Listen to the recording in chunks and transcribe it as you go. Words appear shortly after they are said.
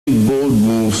bold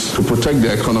moves to protect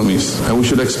their economies, and we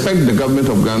should expect the government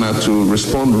of Ghana to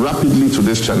respond rapidly to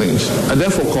this challenge. I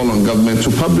therefore call on government to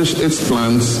publish its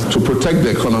plans to protect the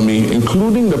economy,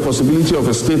 including the possibility of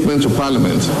a statement to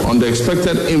Parliament on the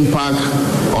expected impact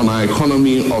on our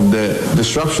economy of the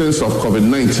disruptions of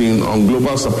COVID-19 on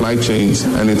global supply chains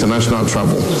and international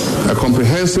travel. A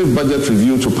comprehensive budget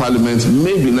review to Parliament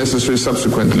may be necessary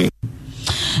subsequently.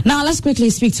 Now, let's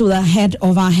quickly speak to the head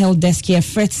of our health desk here,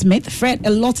 Fred Smith. Fred, a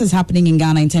lot is happening in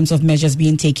Ghana in terms of measures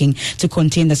being taken to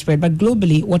contain the spread. But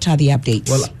globally, what are the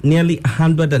updates? Well, nearly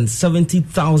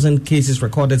 170,000 cases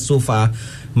recorded so far.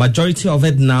 Majority of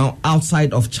it now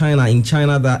outside of China. In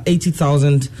China, there are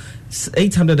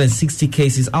 860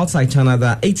 cases. Outside China, there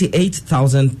are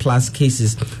 88,000 plus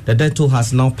cases. The death toll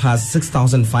has now passed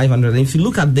 6,500. And if you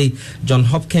look at the Johns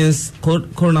Hopkins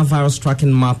coronavirus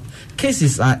tracking map,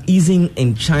 cases are easing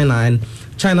in China, and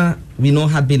China, we know,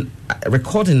 had been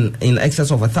recording in excess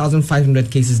of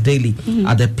 1,500 cases daily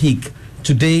at the peak.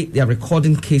 Today, they are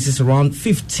recording cases around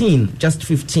 15, just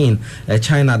 15.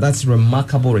 China, that's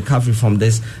remarkable recovery from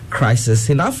this crisis.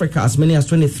 In Africa, as many as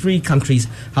 23 countries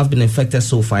have been infected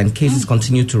so far, and cases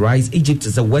continue to rise. Egypt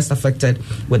is the worst affected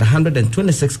with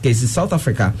 126 cases. South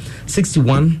Africa,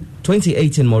 61.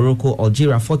 28 in Morocco,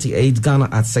 Algeria 48, Ghana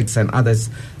at 6, and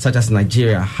others such as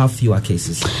Nigeria have fewer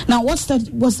cases. Now, what's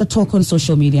the talk on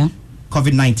social media?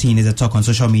 COVID-19 is a talk on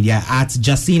social media. At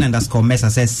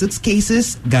Jacine_Mesa says 6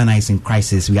 cases, Ghana is in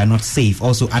crisis. We are not safe.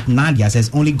 Also at Nadia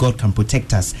says only God can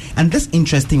protect us. And this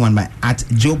interesting one by at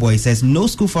Joe Boy says no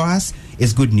school for us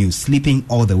is good news. Sleeping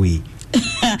all the way.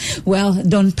 Well,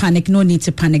 don't panic. No need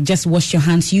to panic. Just wash your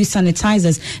hands, use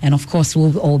sanitizers, and of course,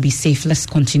 we'll all be safe. Let's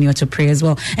continue to pray as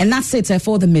well. And that's it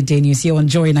for the midday news here on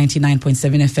Joy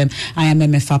 99.7 FM. I am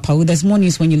MF Apau. There's more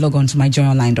news when you log on to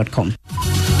myjoyonline.com.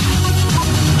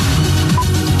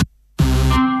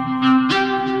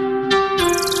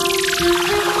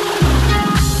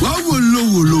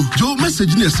 Joe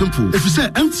message is simple. If you say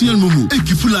MTN Mumu, it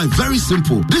keep life very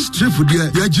simple. This trip for there,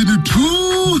 you're getting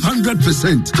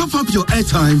 200%. Top up your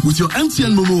airtime with your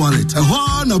MTN Mumu wallet. A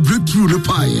one breakthrough the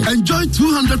pie. Enjoy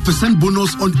 200%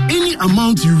 bonus on any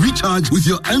amount you recharge with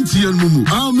your MTN Mumu.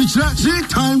 I'll make 3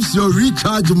 times your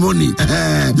recharge money.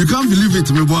 You can't believe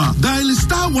it, my boy. Dial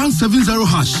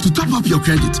 *170# to top up your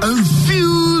credit and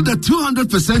feel the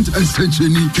 200%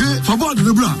 extension. For what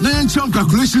the blah? Now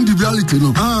calculation the reality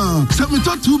no.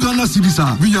 72 Ghana cedis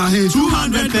we are here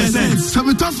 200%.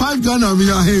 75 Ghana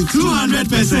we are here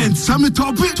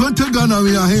 200%. 20 Ghana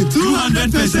we are here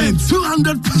 200%.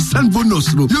 200%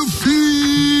 bonus no. You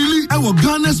feel our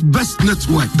Ghana's best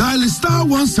network. Dial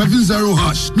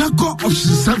 *170#. Now go option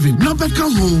 7. Now back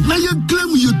home. Now you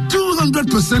claim your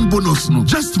 200% bonus no.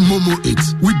 Just Momo it.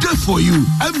 We there for you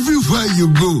everywhere you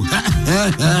go.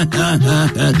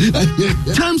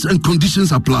 Terms and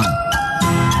conditions apply.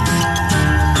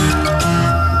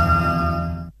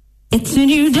 It's a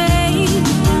new day.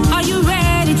 Are you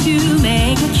ready to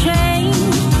make a change?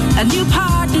 A new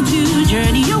partner to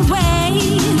journey your way,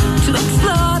 to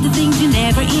explore the things you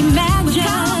never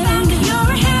imagined.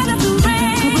 You're ahead of the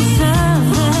race.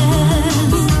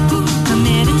 Service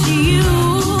committed to you.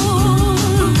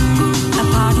 A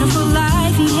partner for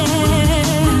life,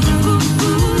 yeah.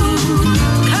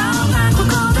 Come back, we'll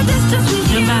go the distance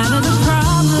with you. No matter the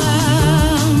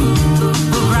problem,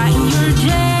 we'll brighten your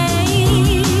day.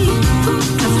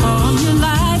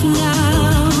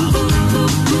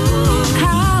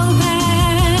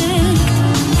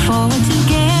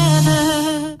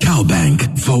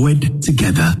 Forward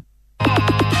together.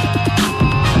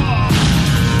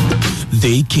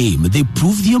 They came, they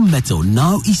proved their mettle.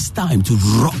 Now it's time to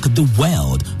rock the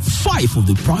world. 5 of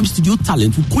the Prime Studio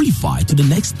talent will qualify to the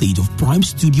next stage of Prime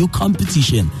Studio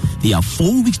competition. They have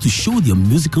 4 weeks to show their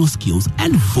musical skills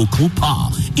and vocal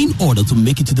power. In order to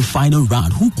make it to the final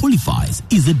round, who qualifies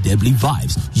is the Deadly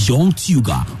Vibes, Young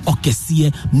Tuga,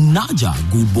 Okesie, Naja,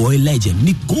 Good Boy Legend,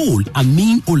 Nicole,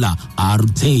 Amin Ola,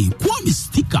 Arte, Kwame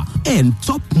Sticker, and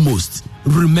topmost.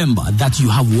 Remember that you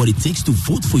have what it takes to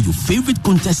vote for your favorite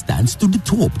contestants to the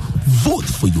top. Vote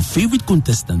for your favorite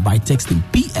contestant by texting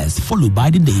PS followed by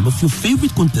the name of your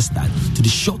favorite contestant to the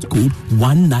short code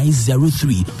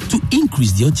 1903 to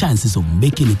increase your chances of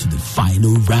making it to the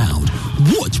final round.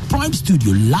 Watch Prime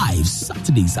Studio live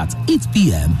Saturdays at 8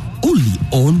 p.m. only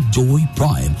on Joy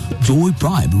Prime. Joy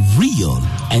Prime, real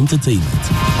entertainment.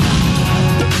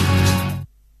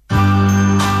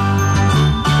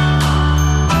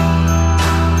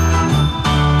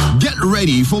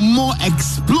 Ready for more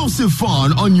explosive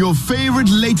fun on your favorite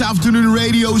late afternoon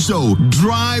radio show,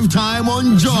 Drive Time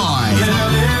on Joy.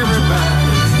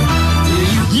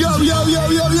 Yo, yo, yo,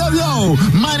 yo, yo, yo. Yo,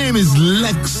 my name is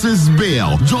Lexus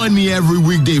Bale. Join me every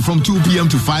weekday from 2 p.m.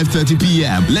 to 5:30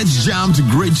 p.m. Let's jam to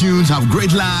great tunes, have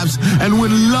great laughs, and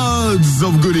win loads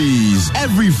of goodies.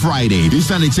 Every Friday, you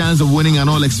stand a chance of winning an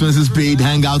all-expenses paid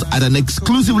hangout at an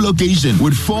exclusive location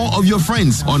with 4 of your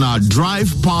friends on our Drive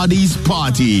Parties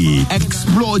Party.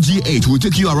 Explore G8 will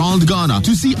take you around Ghana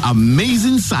to see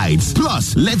amazing sights.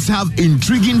 Plus, let's have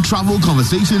intriguing travel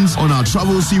conversations on our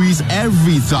travel series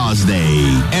every Thursday.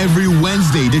 Every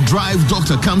Wednesday, the Drive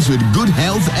Doctor comes with good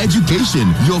health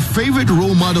education. Your favorite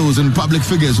role models and public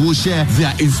figures will share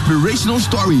their inspirational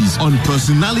stories on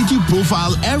Personality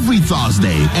Profile every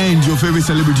Thursday. And your favorite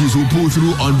celebrities will pull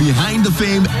through on Behind the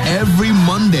Fame every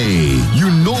Monday.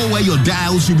 You know where your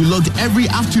dial should be logged every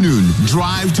afternoon.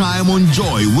 Drive time on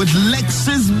Joy with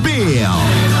Lexus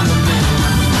Bale.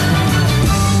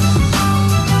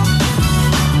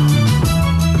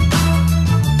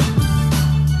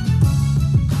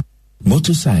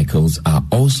 Motorcycles are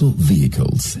also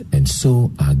vehicles and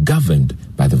so are governed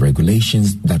by the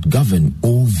regulations that govern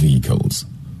all vehicles.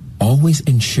 Always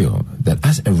ensure that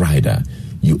as a rider,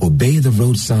 you obey the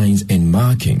road signs and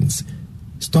markings,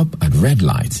 stop at red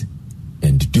lights,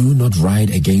 and do not ride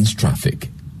against traffic.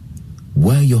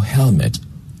 Wear your helmet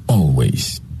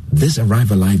always. This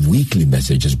Arrive Alive weekly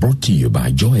message is brought to you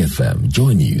by Joy FM,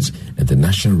 Joy News, and the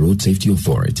National Road Safety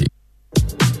Authority.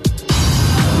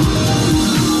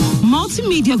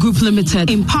 Multimedia Group Limited,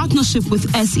 in partnership with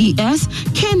SES,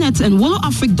 KNET, and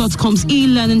WillowAfric.com's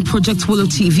e-learning project Willow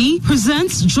TV,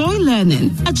 presents Joy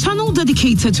Learning, a channel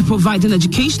dedicated to providing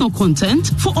educational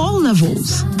content for all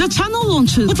levels. The channel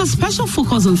launches with a special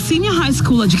focus on senior high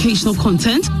school educational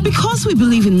content because we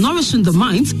believe in nourishing the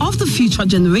minds of the future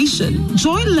generation.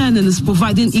 Joy Learning is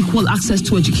providing equal access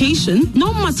to education,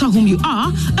 no matter whom you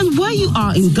are and where you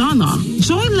are in Ghana.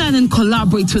 Joy Learning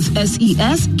collaborates with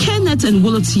SES, KNET, and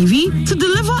Willow TV to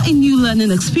deliver a new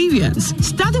learning experience.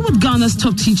 Study with Ghana's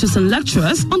top teachers and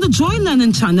lecturers on the Joy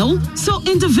Learning channel, so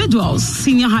individuals,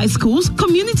 senior high schools,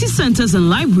 community centers, and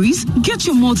libraries get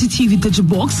your multi-TV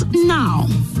digibox now.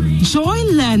 Joy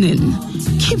Learning.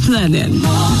 Keep learning.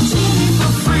 More TV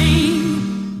for free.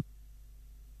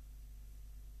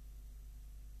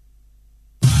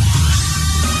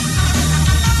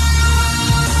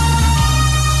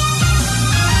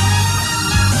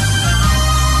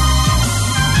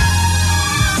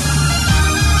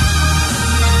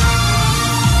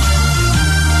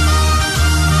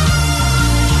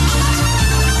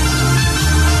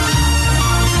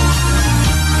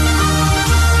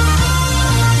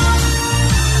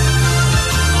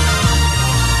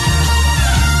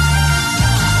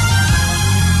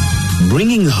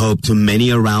 Bringing hope to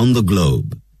many around the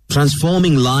globe.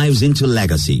 Transforming lives into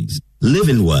legacies.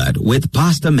 Living Word with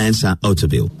Pastor Mensa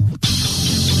Otabil.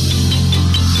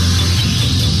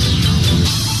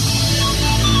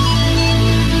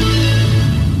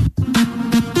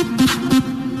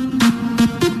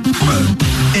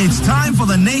 It's time for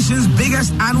the nation's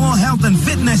biggest annual health and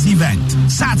fitness event.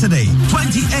 Saturday,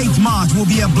 28th March will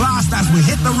be a blast as we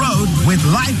hit the road with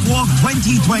Life Walk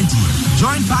 2020.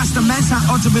 Join Pastor Mensa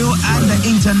Otabil and the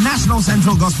International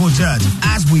Central Gospel Church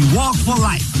as we walk for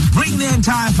life. Bring the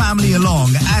entire family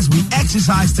along as we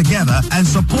exercise together and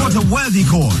support a worthy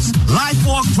cause. Life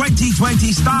Walk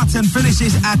 2020 starts and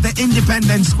finishes at the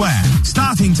Independence Square.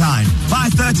 Starting time,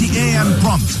 5:30 a.m.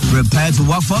 prompt. Prepare to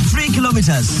walk for 3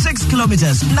 kilometers, 6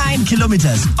 kilometers, 9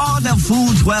 kilometers, or the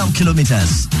full 12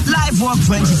 kilometers. Life Walk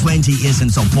 2020 is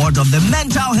in support of the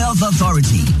Mental Health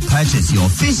Authority. Purchase your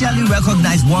officially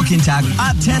recognized walking tag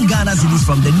at 10 Ghana cedis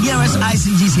from the nearest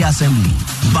ICGC assembly.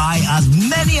 Buy as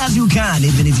many as you can,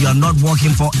 even if you are not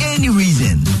walking for any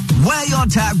reason. Wear your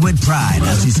tag with pride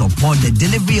as you support the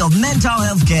delivery of mental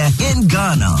health care in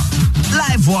Ghana.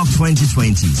 Life Walk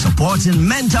 2020, supporting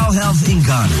mental health in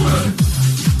Ghana.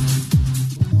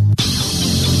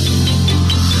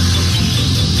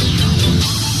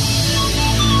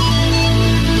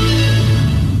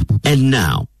 And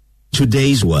now,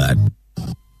 today's word.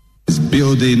 It's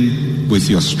building with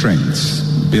your strengths.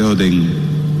 Building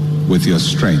with your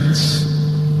strengths.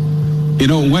 You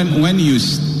know,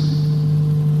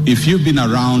 if you've been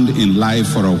around in life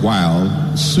for a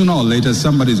while, sooner or later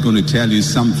somebody's going to tell you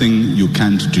something you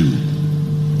can't do.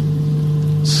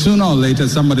 Sooner or later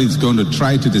somebody's going to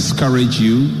try to discourage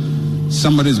you.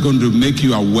 Somebody's going to make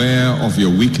you aware of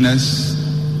your weakness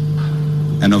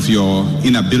and of your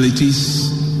inabilities.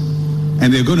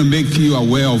 And they're going to make you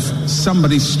aware of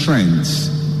somebody's strengths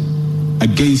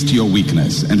against your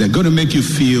weakness. And they're going to make you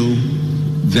feel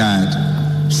that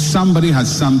somebody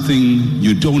has something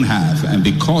you don't have. And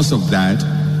because of that,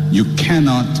 you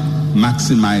cannot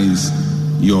maximize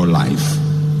your life.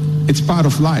 It's part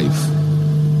of life.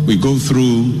 We go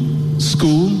through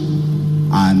school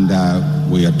and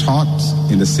we are taught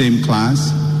in the same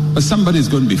class, but somebody is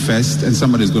going to be first and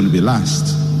somebody is going to be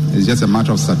last. It's just a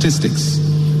matter of statistics.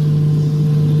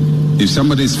 If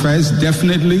somebody is first,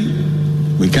 definitely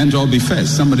we can't all be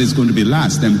first. Somebody is going to be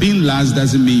last. And being last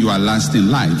doesn't mean you are last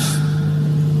in life.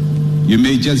 You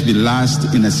may just be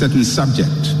last in a certain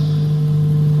subject.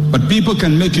 But people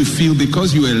can make you feel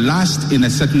because you are last in a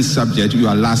certain subject, you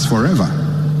are last forever.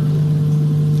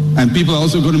 And people are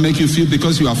also going to make you feel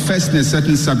because you are first in a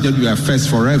certain subject, you are first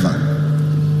forever.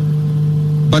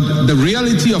 But the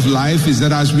reality of life is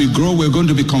that as we grow, we're going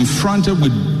to be confronted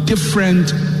with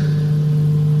different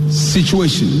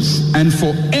situations. And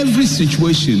for every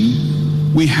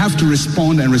situation, we have to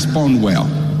respond and respond well.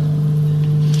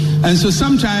 And so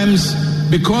sometimes,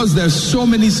 because there's so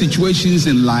many situations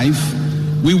in life,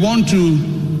 we want to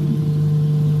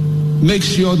make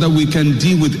sure that we can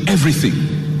deal with everything.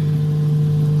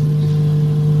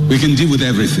 We can deal with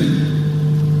everything.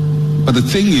 But the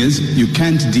thing is, you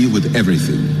can't deal with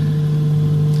everything.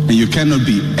 And you cannot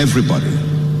be everybody.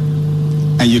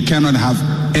 And you cannot have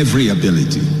every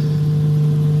ability.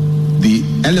 The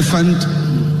elephant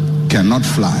cannot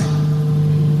fly.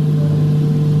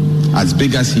 As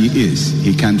big as he is,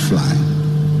 he can't fly.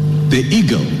 The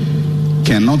eagle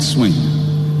cannot swim.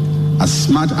 As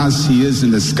smart as he is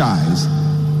in the skies,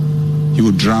 he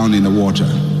will drown in the water.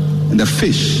 And the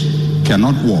fish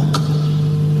cannot walk.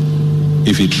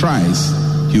 If he tries,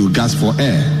 he will gasp for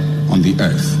air on the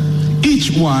earth.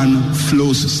 Each one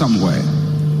flows somewhere.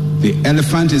 The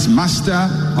elephant is master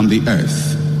on the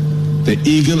earth. The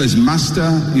eagle is master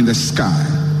in the sky.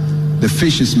 The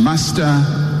fish is master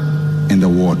in the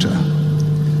water.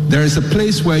 There is a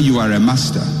place where you are a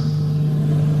master.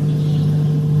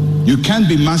 You can't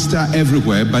be master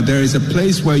everywhere, but there is a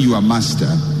place where you are master,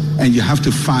 and you have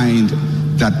to find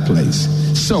that place.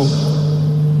 So,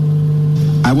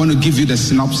 I want to give you the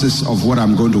synopsis of what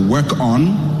I'm going to work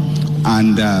on,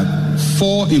 and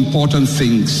 4 important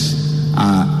things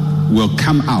will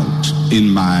come out in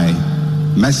my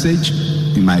message,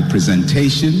 in my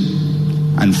presentation,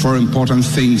 and 4 important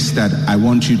things that I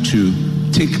want you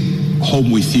to take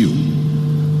home with you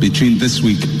between this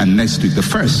week and next week. The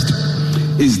first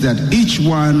is that each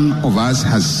one of us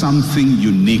has something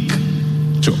unique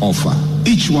to offer.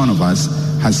 Each one of us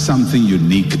has something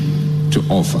unique to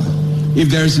offer. If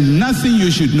there's nothing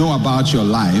you should know about your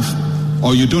life,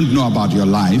 or you don't know about your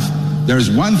life, there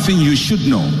is one thing you should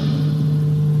know.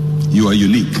 You are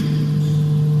unique.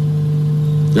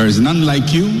 There is none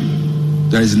like you.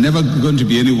 There is never going to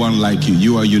be anyone like you.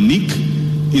 You are unique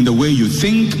in the way you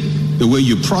think, the way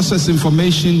you process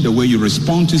information, the way you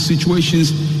respond to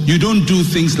situations. You don't do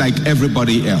things like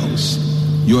everybody else.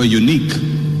 You are unique.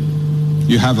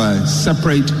 You have a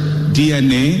separate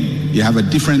DNA. You have a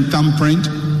different thumbprint.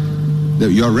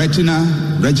 Your retina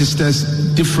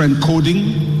registers different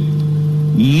coding.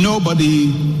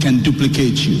 Nobody can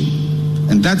duplicate you.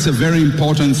 And that's a very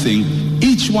important thing.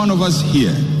 Each one of us here,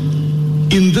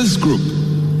 in this group,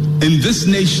 in this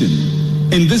nation,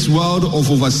 in this world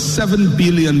of over 7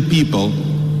 billion people,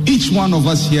 each one of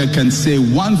us here can say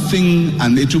one thing,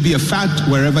 and it will be a fact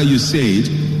wherever you say it,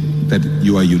 that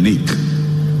you are unique.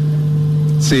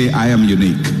 Say, I am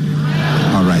unique.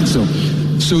 All right, so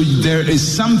there is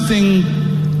something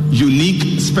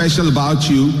unique, special about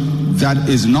you that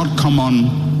is not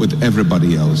common with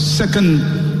everybody else. Second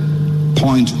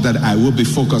point that I will be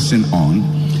focusing on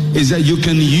is that you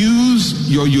can use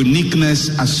your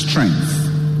uniqueness as strength.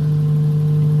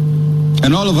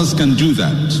 And all of us can do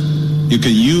that. You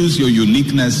can use your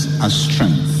uniqueness as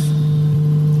strength.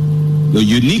 Your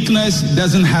uniqueness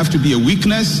doesn't have to be a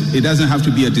weakness. It doesn't have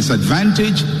to be a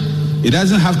disadvantage. It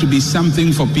doesn't have to be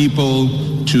something for people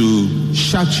to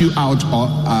shut you out or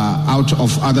out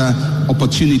of other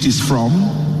opportunities from.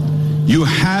 You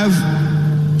have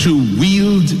to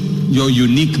wield your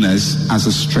uniqueness as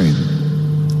a strength.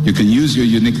 You can use your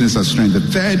uniqueness as strength. The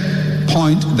third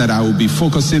point that I will be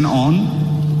focusing on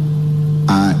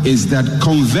is that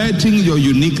converting your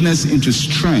uniqueness into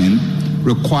strength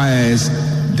requires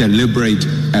deliberate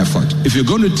effort. If you're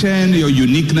going to turn your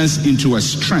uniqueness into a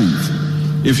strength,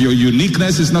 if your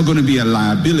uniqueness is not going to be a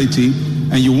liability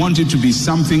and you want it to be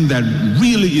something that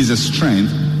really is a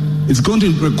strength, it's going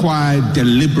to require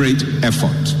deliberate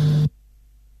effort.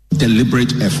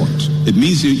 Deliberate effort. It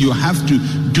means you have to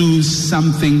do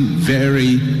something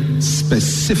very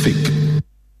specific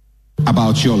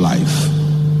about your life.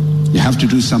 You have to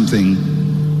do something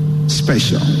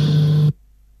special.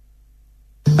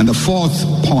 And the fourth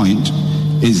point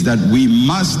is that we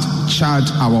must chart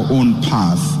our own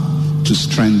path to to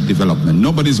strength development.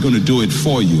 Nobody's going to do it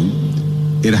for you.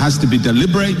 It has to be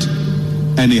deliberate,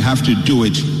 and you have to do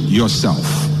it yourself.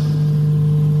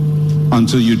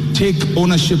 Until you take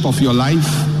ownership of your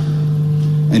life,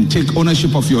 and take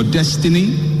ownership of your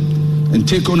destiny, and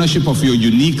take ownership of your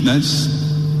uniqueness,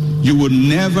 you will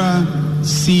never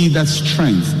see that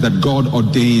strength that God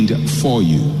ordained for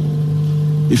you.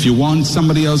 If you want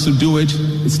somebody else to do it,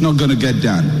 it's not going to get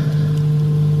done.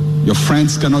 Your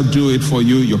friends cannot do it for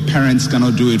you. Your parents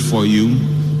cannot do it for you.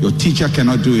 Your teacher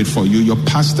cannot do it for you. Your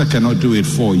pastor cannot do it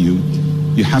for you.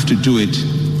 You have to do it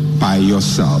by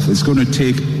yourself. It's going to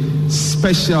take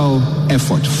special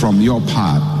effort from your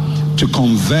part to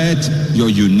convert your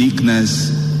uniqueness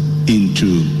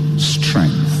into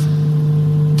strength.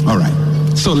 All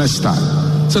right, so let's start.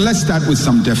 So let's start with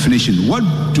some definition. What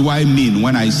do I mean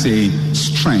when I say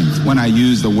strength? When I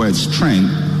use the word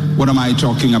strength, what am I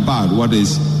talking about? What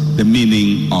is the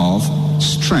meaning of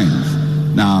strength?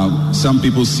 Now, some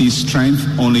people see strength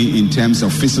only in terms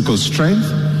of physical strength.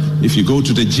 If you go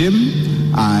to the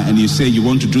gym and you say you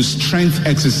want to do strength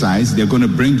exercise, they're going to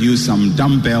bring you some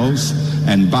dumbbells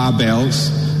and barbells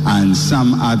and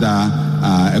some other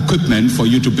equipment for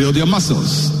you to build your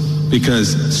muscles.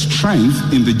 Because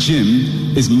strength in the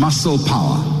gym is muscle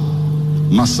power.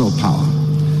 Muscle power.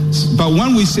 But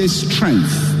when we say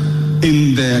strength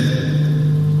in the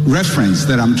reference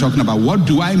that I'm talking about, what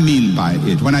do I mean by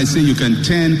it? When I say you can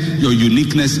turn your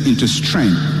uniqueness into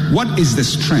strength, what is the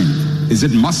strength? Is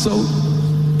it muscle?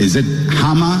 Is it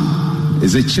hammer?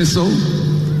 Is it chisel?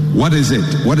 What is it?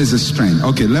 What is the strength?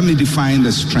 Okay, let me define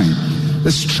the strength.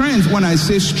 The strength, when I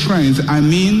say strength, I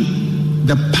mean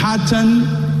the pattern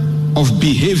of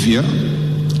behavior,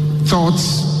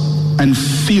 thoughts, and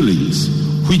feelings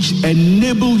which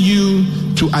enable you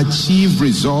to achieve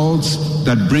results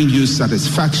that bring you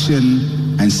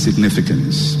satisfaction and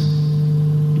significance.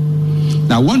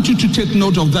 Now, I want you to take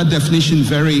note of that definition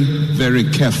very, very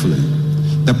carefully.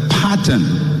 The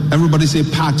pattern. Everybody say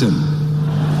pattern.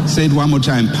 Say it one more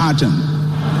time, pattern.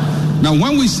 Now,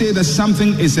 when we say that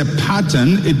something is a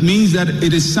pattern, it means that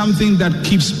it is something that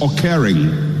keeps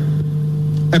occurring.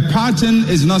 A pattern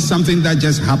is not something that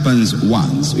just happens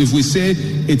once. If we say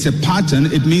it's a pattern,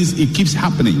 it means it keeps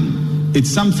happening. It's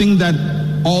something that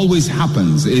always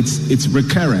happens. It's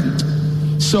recurrent.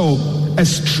 So a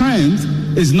strength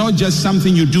is not just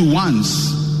something you do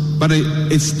once, but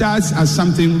it starts as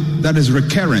something that is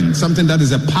recurrent, something that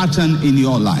is a pattern in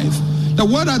your life. Now,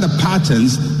 what are the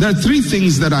patterns? There are three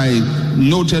things that I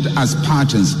noted as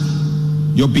patterns: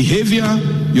 your behavior,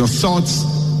 your thoughts,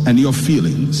 and your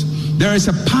feelings. There is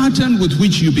a pattern with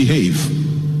which you behave.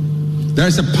 There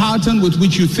is a pattern with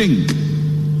which you think.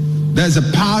 There is a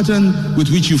pattern with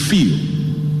which you feel.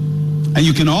 And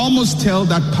you can almost tell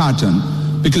that pattern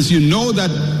because you know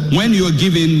that when you are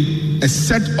given a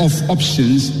set of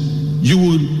options, you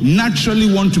will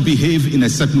naturally want to behave in a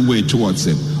certain way towards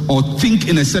it, or think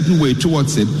in a certain way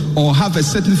towards it, or have a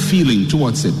certain feeling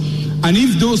towards it. And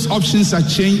if those options are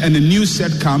changed and a new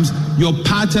set comes, your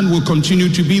pattern will continue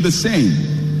to be the same.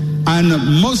 And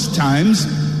most times,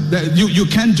 you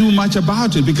can't do much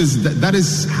about it because that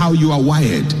is how you are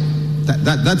wired.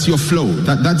 That's your flow.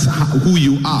 That's who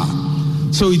you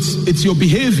are. So it's your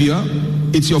behavior,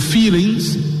 it's your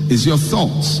feelings, it's your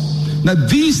thoughts. Now,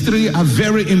 these three are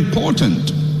very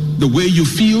important. The way you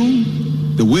feel,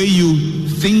 the way you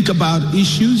think about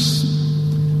issues,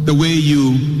 the way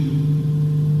you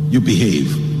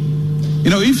behave.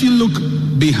 You know, if you look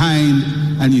behind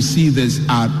and you see this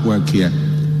artwork here,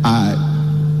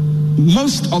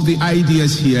 most of the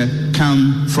ideas here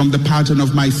come from the pattern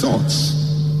of my thoughts.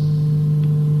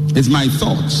 It's my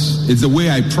thoughts. It's the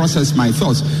way I process my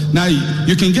thoughts. Now,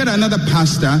 you can get another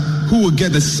pastor who will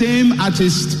get the same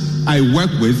artist I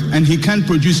work with, and he can't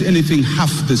produce anything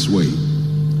half this way.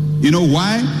 You know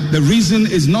why? The reason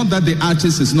is not that the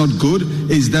artist is not good,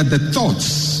 is that the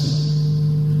thoughts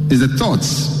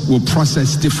will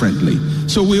process differently.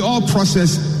 So we all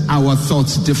process our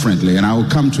thoughts differently, and I will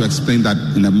come to explain that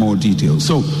in a more detail.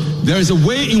 So there is a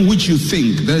way in which you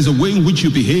think, there is a way in which you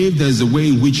behave, there is a way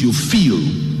in which you feel.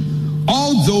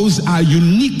 All those are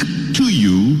unique to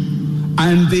you,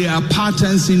 and they are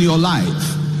patterns in your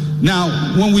life. Now,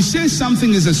 when we say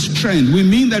something is a strength, we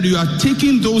mean that you are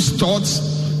taking those thoughts,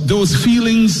 those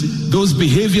feelings, those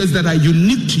behaviors that are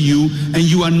unique to you, and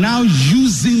you are now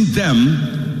using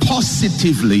them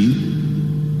positively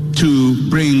to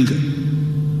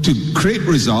create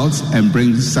results and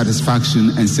bring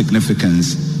satisfaction and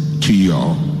significance to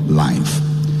your life.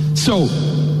 So,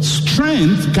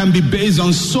 strength can be based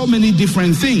on so many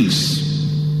different things.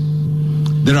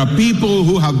 There are people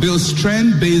who have built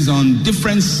strength based on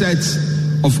different sets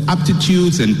of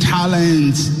aptitudes and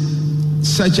talents,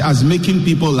 such as making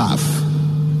people laugh.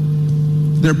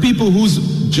 There are people whose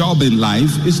job in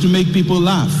life is to make people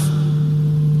laugh.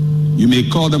 You may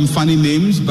call them funny names, but